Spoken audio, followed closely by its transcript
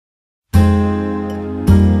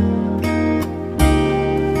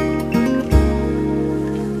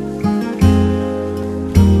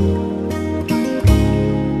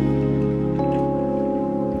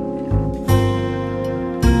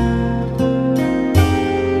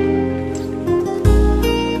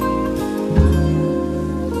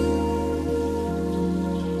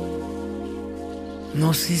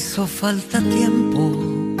hizo falta tiempo,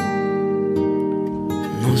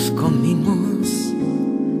 nos comimos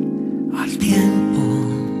al tiempo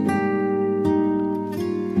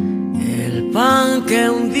el pan que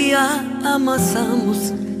un día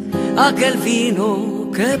amasamos, aquel vino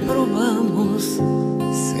que probamos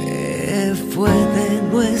se fue de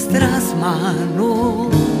nuestras manos.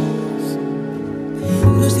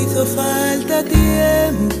 Nos hizo falta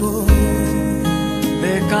tiempo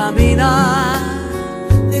de caminar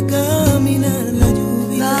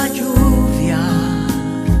la lluvia,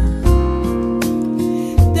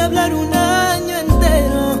 de hablar un año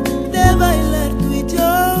entero, de bailar tú y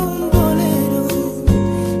yo un bolero.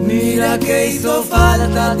 Mira que hizo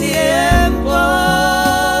falta tiempo.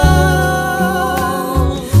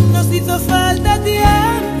 Nos hizo falta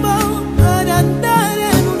tiempo para andar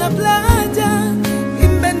en una playa,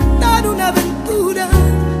 inventar una aventura,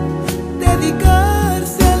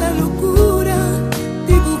 dedicarse a la locura,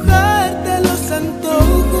 dibujarte los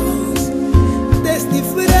antojos,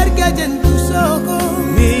 descifrar qué hay en tus ojos.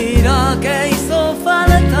 Mira que hizo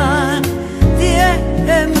falta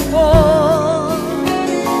tiempo.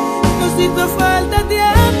 Nos hizo falta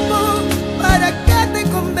tiempo para que te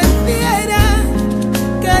convenciera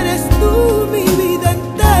que eres tú mi vida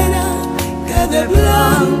entera, que de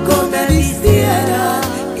blanco te vistiera,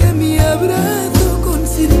 que mi abrazo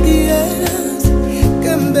consintieras, que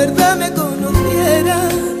en verdad me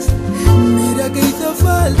conocieras. Mira que hizo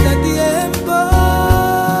falta tiempo,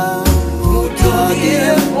 mucho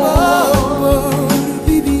tiempo por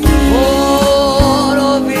vivir. Por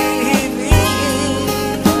vivir.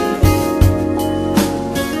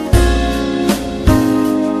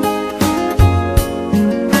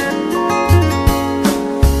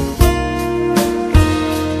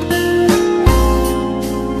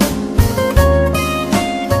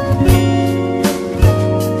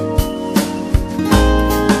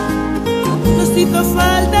 Nos hizo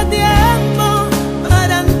falta tiempo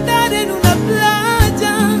para andar en una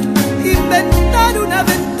playa, inventar una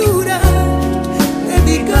aventura,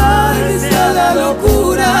 dedicarse a la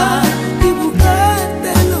locura,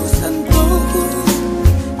 dibujarte los antojos,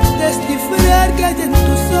 descifrar qué hay en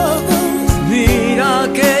tus ojos. Mira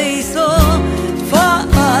que hizo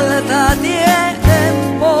falta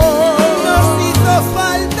tiempo. Nos hizo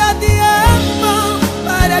falta tiempo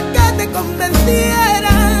para que te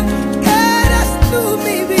convenciera que eras tú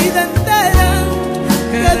mi vida entera,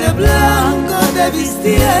 que de blanco te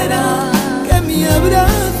vistiera, que mi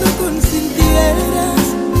abrazo consintieras,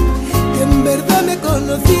 que en verdad me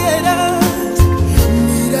conocieras.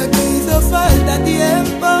 Mira que hizo falta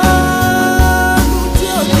tiempo.